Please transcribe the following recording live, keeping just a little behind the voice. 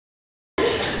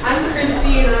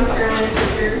and I'm Caroline's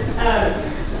sister.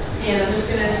 And I'm just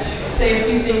going to say a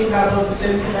few things about both of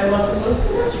them because I love them both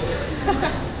so much.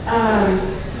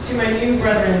 To my new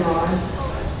brother-in-law,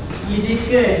 you did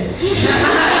good. You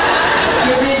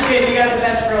did good. You got the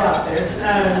best girl out there.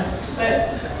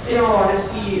 But in all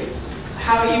honesty,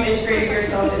 how you've integrated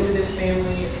yourself into this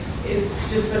family is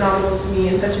just phenomenal to me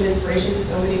and such an inspiration to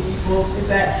so many people. Is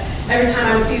that every time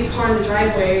I would see his car in the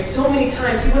driveway, so many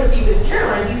times he wouldn't be with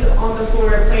Caroline, he's on the floor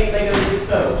playing Legos with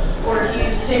Bo, or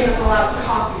he's taking us all out to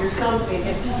coffee or something.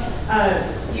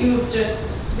 And you've just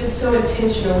been so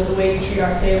intentional with the way you treat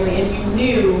our family, and you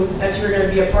knew that you were going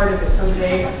to be a part of it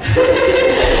someday.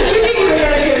 You knew you were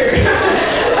going to get her.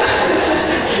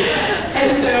 And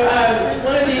so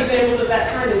one of the examples of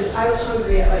that time is I was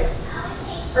hungry at like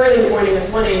early in the morning,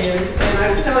 like 1 a.m., and I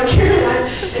was telling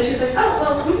Caroline, and she's like, oh,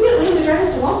 well, we can get Lane to drive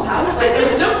us to Waffle House. Like, there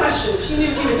was no question. She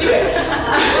knew he would do it.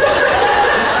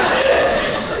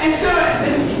 And so,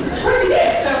 of course he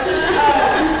did. So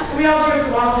we all drove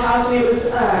to Waffle House, and it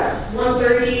was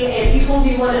 1:30, and he told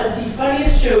me one of the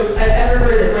funniest jokes I've ever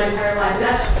heard in my entire life, and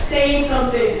that's saying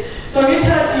something. So I'm going to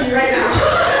tell it to you right now.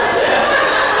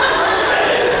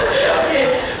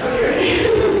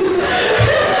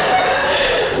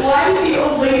 Why did the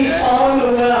old lady fall in the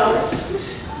well?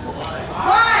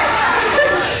 Why?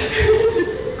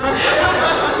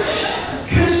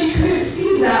 Because she couldn't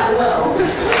see that well.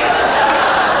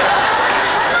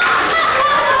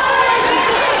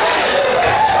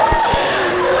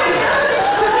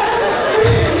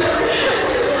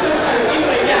 So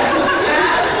anyway, yeah, so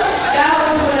that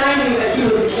was when I knew that he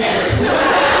was a kid.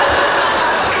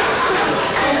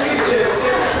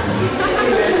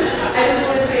 I just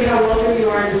want to say how welcome you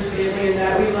are in this family and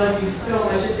that we love you so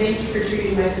much, and thank you for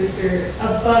treating my sister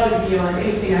above and beyond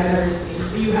anything I've ever seen.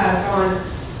 You have gone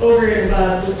over and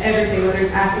above with everything, whether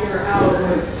it's asking her out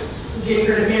or getting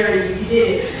her to marry you. You did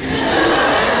it.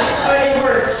 But it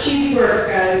works. Cheesy works,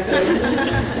 guys. So. We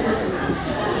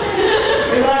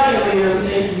love you, Liam.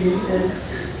 Thank you. And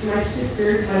to my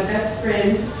sister, to my best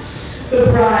friend, the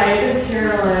bride,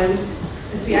 Caroline.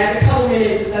 And see, I have a couple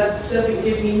minutes, and that doesn't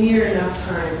give me near enough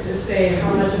time to say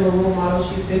how much of a role model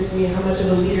she's been to me, and how much of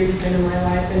a leader you've been in my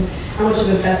life, and how much of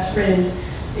a best friend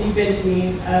that you've been to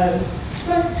me.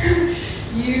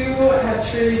 You have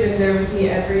truly been there with me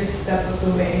every step of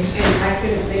the way, and I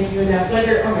couldn't thank you enough.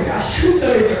 Whether, oh my gosh, so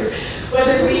many stories.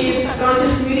 Whether we've gone to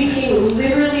Smoothie King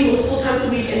literally multiple times a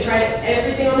week and tried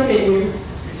everything on the menu,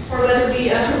 or whether we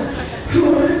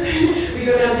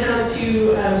go downtown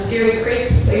to scary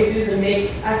crepe places and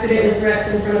make accidental threats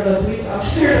in front of a police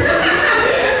officer.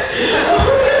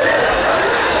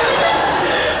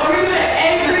 Or we go to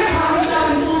every coffee shop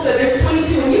in Tulsa. There's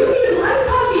 22 and you don't even like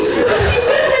coffee, but she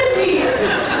went with me.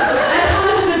 That's how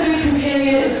much of a good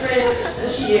companion and friend that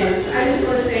she is. I just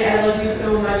want to say I love you so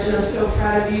much, and I'm so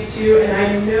proud of you too, and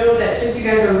I know that since you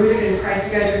guys are rooted in Christ,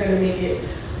 you guys are going to make it.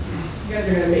 You guys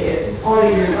are going to make it all the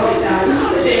years, all the times,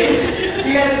 all the days.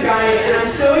 You guys have got it, and I'm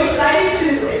so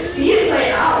excited to see it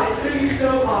play out. It's going to be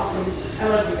so awesome. I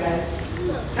love you guys.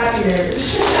 Happy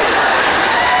marriage.